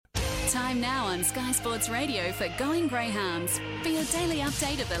Time now on Sky Sports Radio for Going Greyhounds. For your daily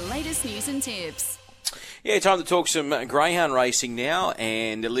update of the latest news and tips. Yeah, time to talk some greyhound racing now,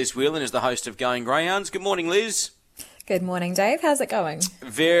 and Liz Whelan is the host of Going Greyhounds. Good morning, Liz. Good morning, Dave. How's it going?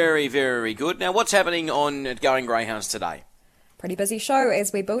 Very, very good. Now, what's happening on Going Greyhounds today? Pretty busy show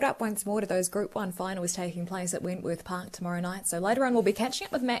as we build up once more to those Group 1 finals taking place at Wentworth Park tomorrow night. So later on we'll be catching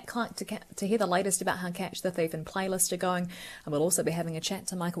up with Matt Clark to hear the latest about how Catch the Thief and Playlist are going. And we'll also be having a chat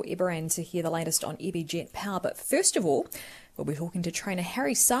to Michael Eberand to hear the latest on EB Jet Power. But first of all, we'll be talking to trainer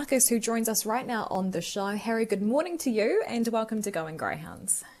Harry Sarkis, who joins us right now on the show. Harry, good morning to you and welcome to Going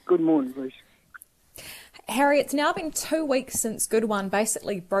Greyhounds. Good morning, Liz. Harry, it's now been 2 weeks since Good One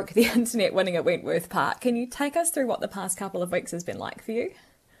basically broke the internet winning at Wentworth Park. Can you take us through what the past couple of weeks has been like for you?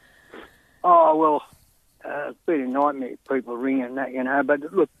 Oh, well, it's been a nightmare, people ringing and that,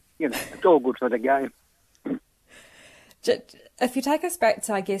 but look, it's all good for the game. If you take us back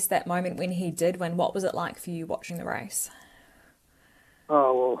to, I guess, that moment when he did win, what was it like for you watching the race?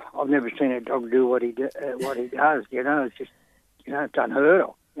 Oh, well, I've never seen a dog do what he does, it's just, it's unheard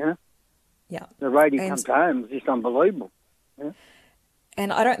of, Yeah. The rate he comes home is just unbelievable. Yeah?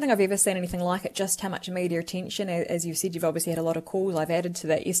 And I don't think I've ever seen anything like it, just how much media attention. As you said, you've obviously had a lot of calls. I've added to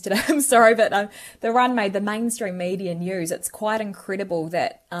that yesterday. I'm sorry, but the run made the mainstream media news. It's quite incredible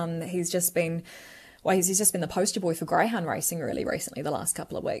that he's just been the poster boy for greyhound racing really recently, the last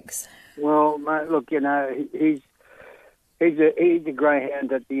couple of weeks. Well, mate, look, he's a greyhound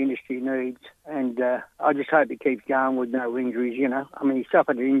that the industry needs, and I just hope he keeps going with no injuries, I mean, he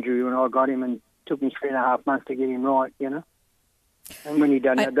suffered an injury when I got him and took me 3.5 months to get him right, And when he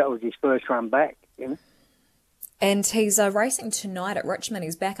done that was his first run back, And he's racing tonight at Richmond.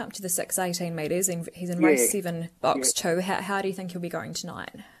 He's back up to the 618 metres, and he's in race 7, box 2. How do you think he'll be going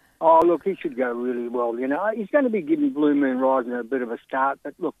tonight? Oh, look, he should go really well, He's going to be giving Blue Moon Rising a bit of a start,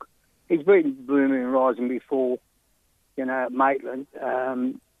 but look, he's beaten Blue Moon Rising before, at Maitland.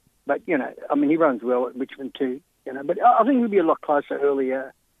 But, I mean, he runs well at Richmond too, But I think he'll be a lot closer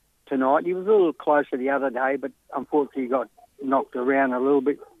earlier tonight. He was a little closer the other day, but unfortunately he got knocked around a little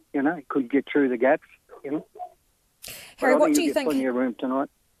bit, He couldn't get through the gaps, Harry, what do you think? Plenty of room tonight.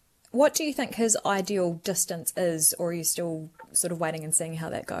 What do you think his ideal distance is, or are you still sort of waiting and seeing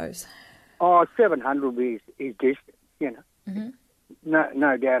how that goes? Oh, 700 will be his distance, Mm-hmm.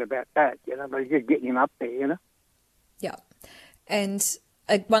 No doubt about that, But he's just getting him up there, Yeah. And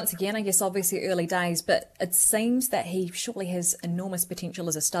once again, I guess obviously early days, but it seems that he surely has enormous potential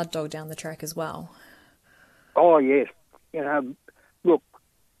as a stud dog down the track as well. Oh, yes. Look,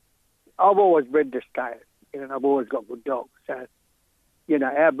 I've always bred to scale, I've always got good dogs. So,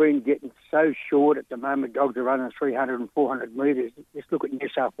 our breed's getting so short at the moment. Dogs are running 300 and 400 metres. Just look at New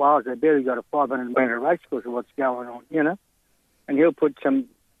South Wales. They've barely got a 500-metre race because of what's going on, And he'll put some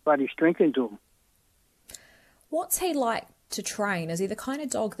bloody strength into him. What's he like to train? Is he the kind of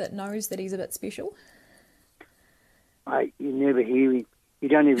dog that knows that he's a bit special? Mate, you never hear him. You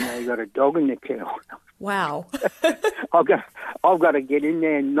don't even know you got a dog in the kennel. Wow. I've got to get in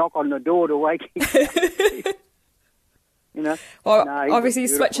there and knock on the door to wake him. Well, obviously he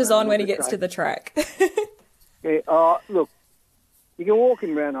switches on when he gets to the track. Yeah. Look, you can walk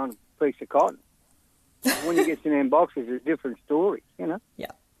him around on a piece of cotton. When he gets in them boxes, it's a different story, Yeah.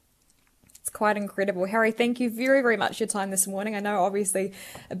 It's quite incredible. Harry, thank you very, very much for your time this morning. I know obviously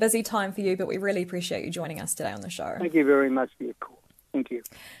a busy time for you, but we really appreciate you joining us today on the show. Thank you very much for your call. Thank you.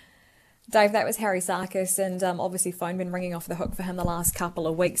 Dave, that was Harry Sarkis, and obviously phone been ringing off the hook for him the last couple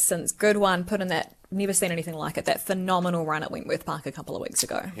of weeks since Good One put in that, never seen anything like it, that phenomenal run at Wentworth Park a couple of weeks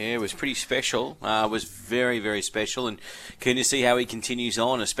ago. Yeah, it was pretty special. It was very, very special, and keen to see how he continues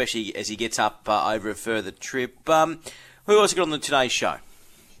on, especially as he gets up over a further trip. Who else got on the Today's Show?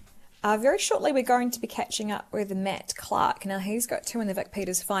 Very shortly, we're going to be catching up with Matt Clark. Now, he's got 2 in the Vic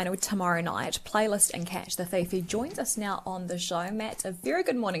Peters final tomorrow night, Playlist and Catch the Thief. He joins us now on the show. Matt, a very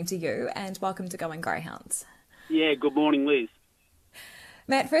good morning to you and welcome to Going Greyhounds. Yeah, good morning, Liz.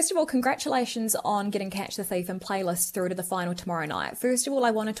 Matt, first of all, congratulations on getting Catch the Thief and Playlist through to the final tomorrow night. First of all, I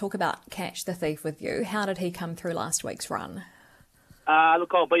want to talk about Catch the Thief with you. How did he come through last week's run?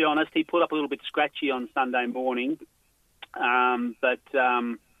 Look, I'll be honest, he put up a little bit scratchy on Sunday morning,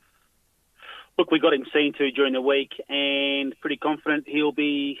 Look, we got him seen to during the week and pretty confident he'll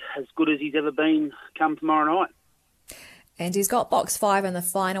be as good as he's ever been come tomorrow night. And he's got box 5 in the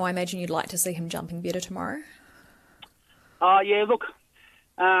final. I imagine you'd like to see him jumping better tomorrow? Yeah, look,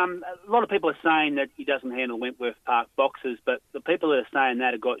 a lot of people are saying that he doesn't handle Wentworth Park boxes, but the people that are saying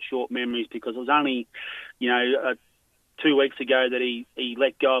that have got short memories because it was only, 2 weeks ago that he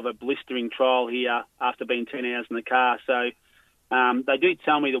let go of a blistering trial here after being 10 hours in the car. So They do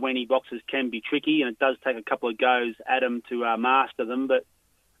tell me the weenie boxes can be tricky, and it does take a couple of goes at him to master them. But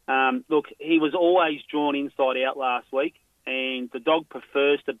look, he was always drawn inside out last week, and the dog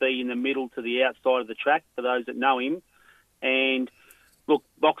prefers to be in the middle to the outside of the track, for those that know him. And look,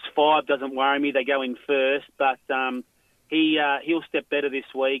 box 5 doesn't worry me. They go in first, but he'll step better this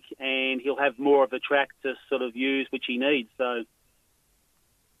week, and he'll have more of the track to sort of use, which he needs. So.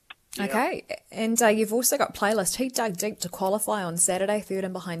 Yeah. Okay, and you've also got Playlist. He dug deep to qualify on Saturday, third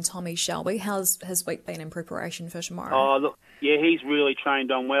in behind Tommy Shelby. How's his week been in preparation for tomorrow? Oh, look, yeah, he's really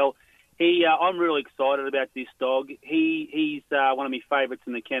trained on well. I'm really excited about this dog. He's one of my favourites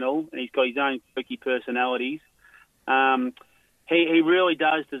in the kennel, and he's got his own quirky personalities. He really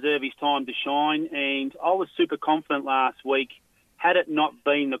does deserve his time to shine, and I was super confident last week. Had it not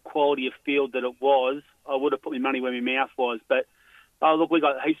been the quality of field that it was, I would have put my money where my mouth was, but look, we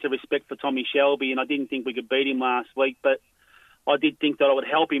got heaps of respect for Tommy Shelby, and I didn't think we could beat him last week, but I did think that I would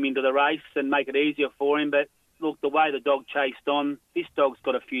help him into the race and make it easier for him. But look, the way the dog chased on, this dog's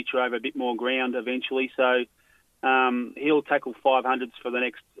got a future over a bit more ground eventually, so he'll tackle 500s for the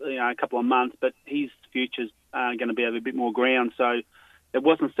next couple of months, but his future's going to be over a bit more ground. So it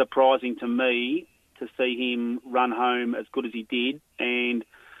wasn't surprising to me to see him run home as good as he did. And,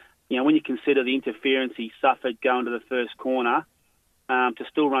 when you consider the interference he suffered going to the first corner, to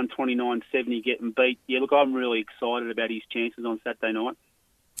still run 29.70 getting beat. Yeah, look, I'm really excited about his chances on Saturday night.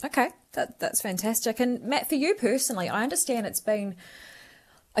 Okay, that's fantastic. And Matt, for you personally, I understand it's been,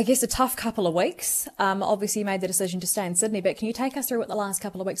 I guess, a tough couple of weeks. Obviously, you made the decision to stay in Sydney, but can you take us through what the last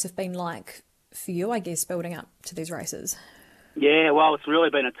couple of weeks have been like for you, I guess, building up to these races? Yeah, well, it's really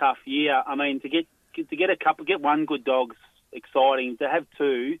been a tough year. I mean, to get one good dog's exciting. To have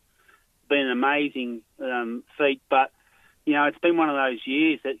two, been an amazing feat, but it's been one of those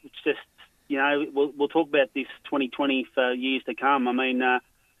years that it's just, we'll talk about this 2020 for years to come. I mean, I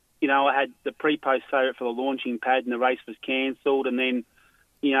had the pre-post favourite for the launching pad and the race was cancelled, and then,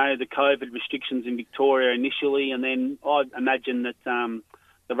 the COVID restrictions in Victoria initially, and then I imagined that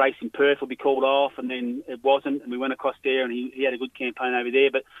the race in Perth would be called off, and then it wasn't, and we went across there, and he had a good campaign over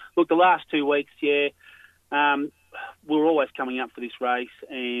there. But look, the last 2 weeks, we were always coming up for this race,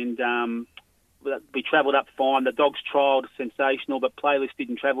 and we travelled up fine. The dog's trialled sensational, but Playlist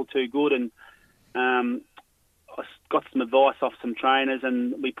didn't travel too good. And I got some advice off some trainers,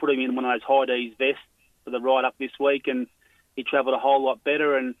 and we put him in one of those high-D's vests for the ride up this week, and he travelled a whole lot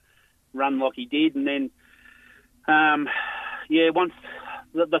better and run like he did. And then, once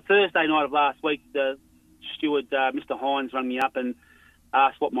the Thursday night of last week, the steward, Mr. Hines, rang me up and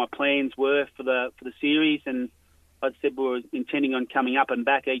asked what my plans were for the series, and I'd said we were intending on coming up and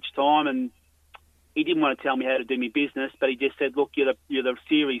back each time, and he didn't want to tell me how to do my business, but he just said, look, you're the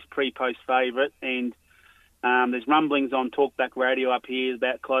series pre-post favourite, and there's rumblings on Talkback Radio up here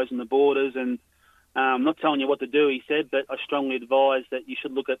about closing the borders, and I'm not telling you what to do, he said, but I strongly advise that you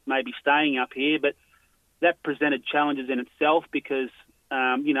should look at maybe staying up here. But that presented challenges in itself because,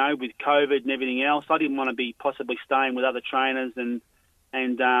 with COVID and everything else, I didn't want to be possibly staying with other trainers and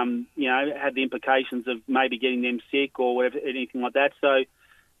had the implications of maybe getting them sick or whatever, anything like that. So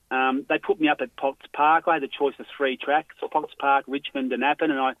they put me up at Potts Park. I had the choice of 3 tracks, Potts Park, Richmond and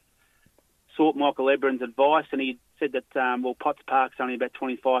Appin, and I sought Michael Ebron's advice, and he said that, Potts Park's only about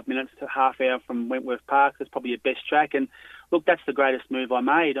 25 minutes to half hour from Wentworth Park. That's probably your best track. And, look, that's the greatest move I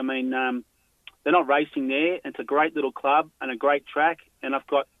made. I mean, they're not racing there. It's a great little club and a great track, and I've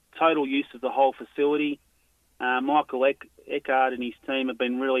got total use of the whole facility. Michael Eckhard and his team have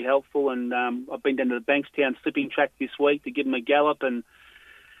been really helpful, and I've been down to the Bankstown slipping track this week to give them a gallop. And,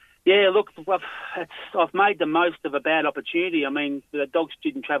 yeah, look, I've made the most of a bad opportunity. I mean, the dogs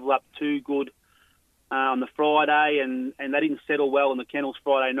didn't travel up too good on the Friday, and they didn't settle well in the kennels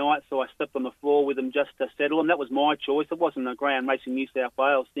Friday night, so I slept on the floor with them just to settle them. That was my choice. It wasn't a Greyhound Racing New South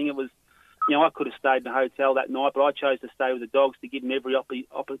Wales thing. It was, I could have stayed in the hotel that night, but I chose to stay with the dogs to give them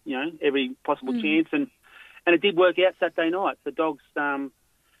every possible chance, and it did work out Saturday night. The dogs,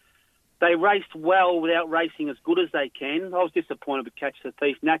 they raced well without racing as good as they can. I was disappointed with Catch the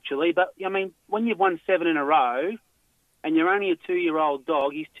Thief naturally, but, I mean, when you've won 7 in a row and you're only a 2-year-old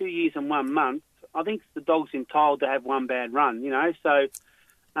dog, he's 2 years and 1 month, I think the dog's entitled to have one bad run, So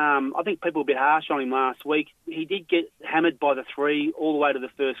I think people were a bit harsh on him last week. He did get hammered by the 3 all the way to the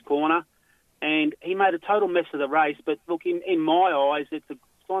first corner, and he made a total mess of the race. But, look, in my eyes, it's a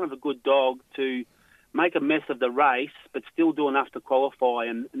sign of a good dog to make a mess of the race but still do enough to qualify,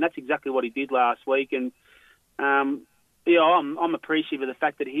 and that's exactly what he did last week. And, I'm appreciative of the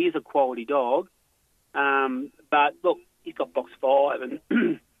fact that he is a quality dog. But, look, he's got box 5,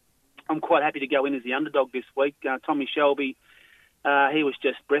 and I'm quite happy to go in as the underdog this week. Tommy Shelby He was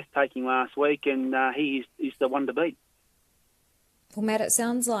just breathtaking last week, and he's the one to beat. Well, Matt, it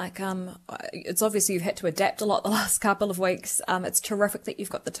sounds like it's obviously you've had to adapt a lot the last couple of weeks. It's terrific that you've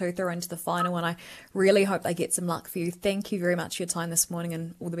got the two through into the final, and I really hope they get some luck for you. Thank you very much for your time this morning,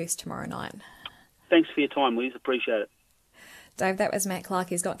 and all the best tomorrow night. Thanks for your time, Liz. Appreciate it. Dave, that was Matt Clark.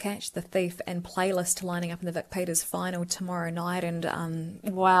 He's got Catch the Thief and Playlist lining up in the Vic Peters final tomorrow night. And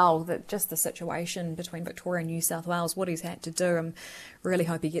wow, just the situation between Victoria and New South Wales, what he's had to do. I really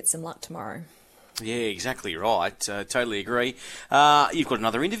hope he gets some luck tomorrow. Yeah, exactly right. Totally agree. You've got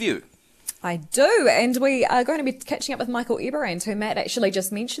another interview. I do, and we are going to be catching up with Michael Eberand, who Matt actually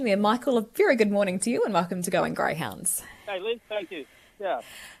just mentioned there. Michael, a very good morning to you and welcome to Going Greyhounds. Hey, Liz, thank you. Yeah.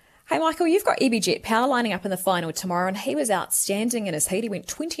 Hey, Michael, you've got EB-Jet Power lining up in the final tomorrow, and he was outstanding in his heat. He went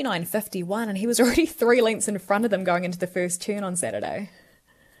 29.51, and he was already 3 lengths in front of them going into the first turn on Saturday.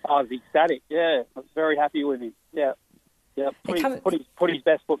 I was ecstatic, yeah. I was very happy with him, yeah. Put his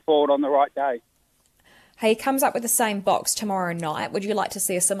best foot forward on the right day. Hey, he comes up with the same box tomorrow night. Would you like to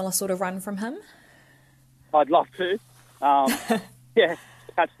see a similar sort of run from him? I'd love to. Yeah,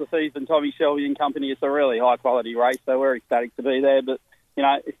 Catch the Thief and Tommy Shelby and company. It's a really high-quality race, so we're ecstatic to be there. But, you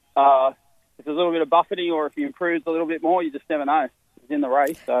know, if there's a little bit of buffeting or if he improves a little bit more, you just never know. He's in the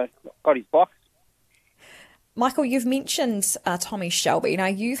race, so got his box. Michael, you've mentioned Tommy Shelby. Now,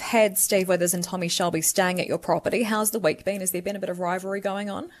 you've had Steve Withers and Tommy Shelby staying at your property. How's the week been? Has there been a bit of rivalry going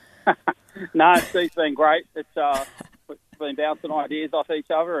on? No, Steve's been great. We've been bouncing ideas off each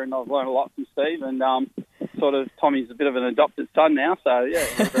other, and I've learned a lot from Steve. And sort of Tommy's a bit of an adopted son now, so yeah,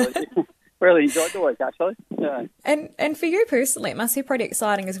 really enjoyed the week actually. Yeah. And for you personally, it must be pretty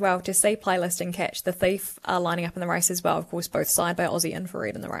exciting as well to see Playlist and Catch the Thief lining up in the race as well. Of course, both side by Aussie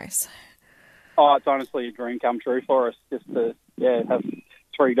Infrared in the race. Oh, it's honestly a dream come true for us just to have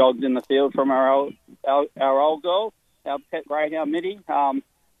 3 dogs in the field from our old girl, our pet greyhound Mitty.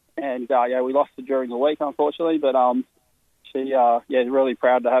 And we lost her during the week, unfortunately, but she really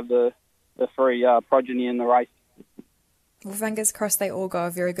proud to have the 3 progeny in the race. Well, fingers crossed they all go a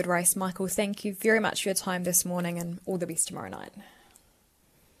very good race. Michael, thank you very much for your time this morning, and all the best tomorrow night.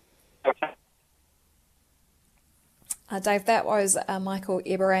 Okay. Dave, that was Michael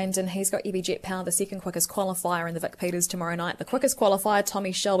Eberand, and he's got EB-Jet Power, the second quickest qualifier in the Vic Peters tomorrow night. The quickest qualifier,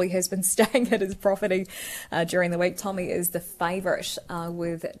 Tommy Shelby, has been staying at his property during the week. Tommy is the favourite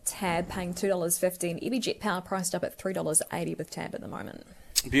with Tab paying $2.15. EB-Jet Power priced up at $3.80 with Tab at the moment.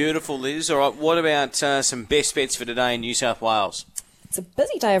 Beautiful, Liz. All right, what about some best bets for today in New South Wales? It's a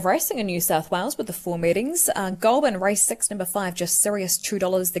busy day of racing in New South Wales with the 4 meetings. Goulburn race 6, number 5, Just Sirius,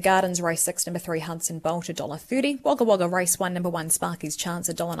 $2. The Gardens race 6, number 3, Hudson Bolt, $1.30. Wagga Wagga race 1, number 1, Sparky's Chance,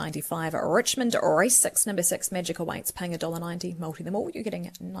 $1.95. Richmond race 6, number 6, Magical Weights, paying $1.90. Multi them all, you're getting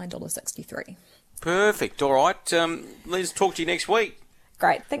 $9.63. Perfect. All right. Let's talk to you next week.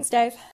 Great. Thanks, Dave.